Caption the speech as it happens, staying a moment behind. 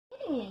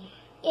kidding me?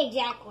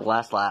 Exactly.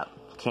 Last lap.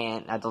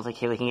 I don't think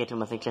Haley can get to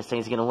him. I think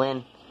Chastain's going to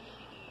win.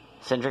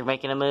 Cindric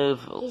making a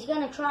move. He's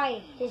going to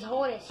try his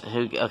hardest.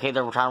 Okay,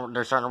 they're starting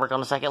to work on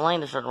the second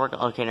lane.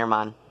 Okay, never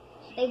mind.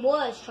 They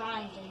was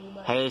trying to.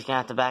 But Haley's going to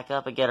have to back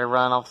up and get a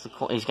run off the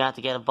corner. He's going to have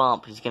to get a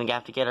bump. He's going to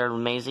have to get an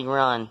amazing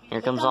run.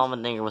 Here comes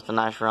Allmendinger with a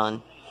nice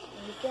run.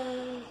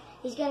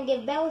 He's going to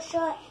give Bell a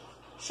shot,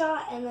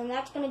 and then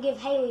that's going to give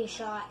Haley a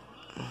shot.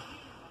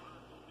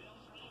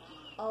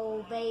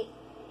 Oh, I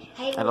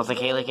don't think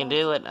Haley can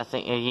do it. I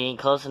think he ain't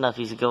close enough.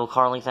 He's a go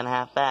car length and a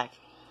half back.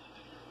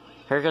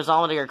 Here goes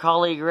Allmendinger,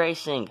 colleague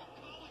racing.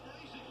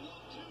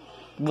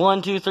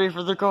 1, 2, 3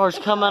 for the cars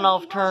coming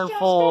off turn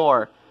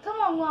 4. Come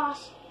on,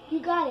 Ross. You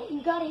got it.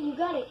 You got it. You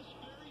got it.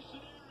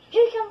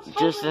 Here comes Haley.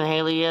 Justin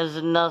Haley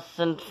has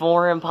nothing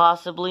for him,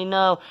 possibly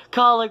no.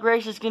 Colleague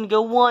race is going to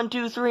go 1,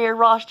 2, 3, and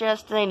Ross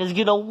Chastain is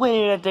going to win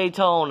it at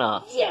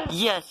Daytona.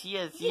 Yes.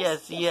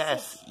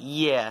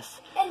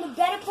 And the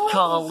better part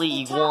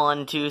colleague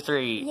 1, 2,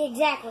 3. Yeah,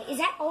 exactly. Is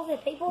that all the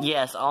people?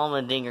 Yes,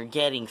 Allmendinger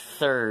getting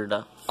third.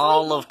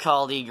 All of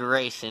colleague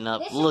racing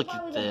up. Look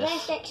at this.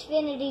 This is probably the best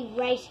Xfinity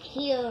race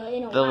here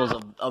in a while. That was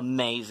an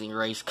amazing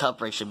race.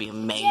 Cup race should be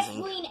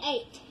amazing.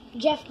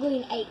 Jeff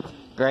Green 8.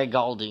 Greg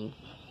Galding.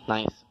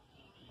 Nice.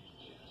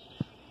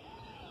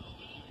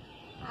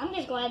 I'm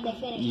just glad they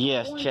finished.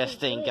 Yes,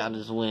 Chastain got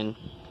his win.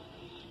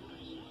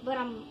 But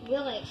I'm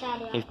really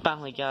excited. He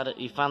finally got it.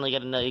 He got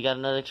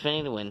another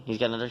Xfinity win. He's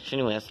got another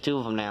Xfinity win. That's 2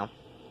 of them now.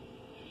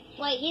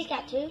 Wait, he's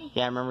got 2?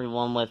 Yeah, I remember he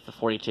won with the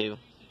 42.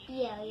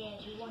 Yeah,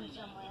 he won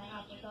somewhere.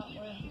 I forgot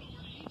where.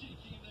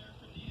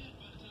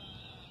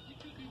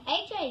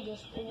 AJ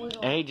just was.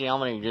 AJ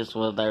Allmendinger just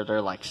was there. They're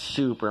like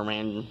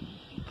Superman.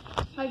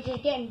 He's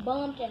just getting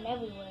bumped and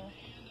everywhere.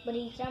 But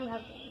he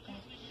somehow.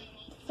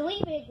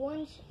 3 big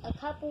ones, a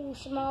couple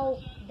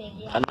small big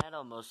ones. Annette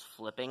almost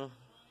flipping.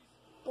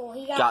 Well,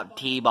 he got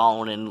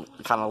T-boned and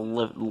kind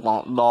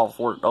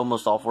of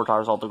almost all 4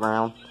 tires off the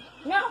ground.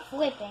 Not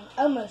flipping,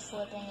 almost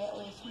flipping at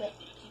least, but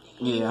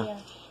yeah.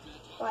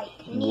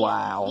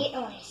 Wow. Getting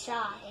on his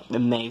side.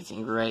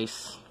 Amazing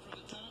race.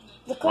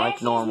 The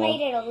crash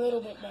made it a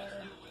little bit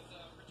better.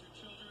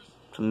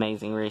 It's an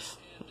amazing race.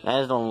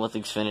 As normal with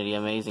Xfinity,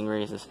 amazing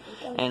races.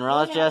 And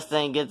Ross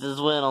Chastain gets his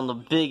win on the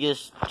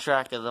biggest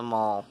track of them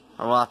all.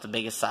 Or well, not the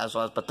biggest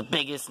size-wise, but the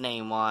biggest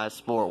name-wise,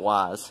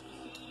 sport-wise.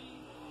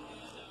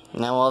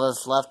 Now all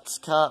that's left is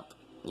Cup.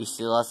 He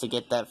still has to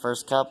get that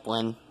first Cup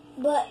win.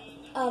 But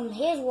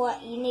here's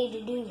what you need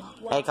to do.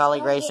 Hey,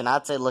 colleague racing,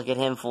 I'd say look at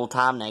him full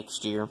time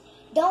next year.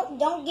 Don't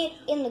get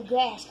in the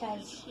grass,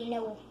 cause you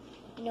know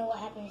what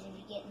happens if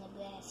you get in the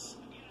grass.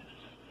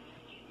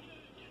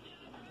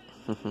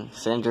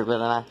 Cindric with a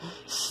 9.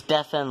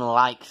 Stefan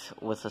Likes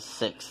with a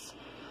 6th.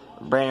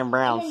 Brandon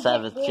Brown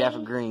 7th.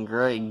 Jeff Green,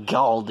 Greg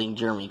Galding,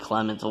 Jeremy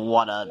Clements.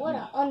 What a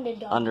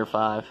underdog. Under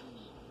 5.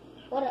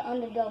 What an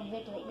underdog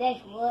victory. That's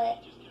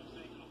what.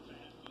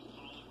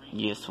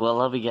 Yes, well,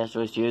 love you guys.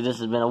 This has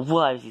been a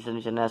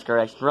YFC77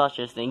 NASCAR X. Ross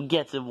Chastain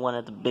gets it one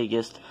at the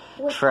biggest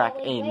track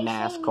in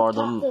NASCAR.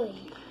 The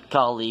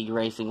colleague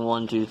racing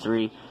 1, 2,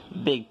 3.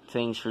 Big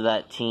things for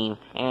that team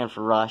and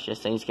for Ross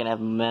Chastain. He's going to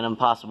have momentum.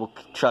 Possible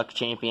truck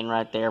champion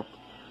right there.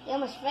 He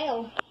almost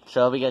failed.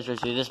 So, I hope you guys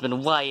enjoyed. This has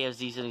been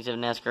YFZ77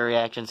 NASCAR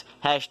Reactions.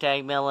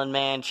 Hashtag Melon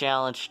Man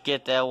Challenge.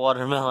 Get that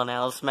watermelon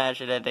out.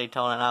 Smash it at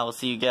Daytona. And I will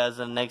see you guys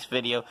in the next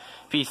video.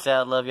 Peace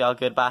out. Love y'all.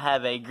 Goodbye.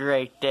 Have a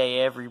great day,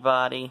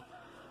 everybody.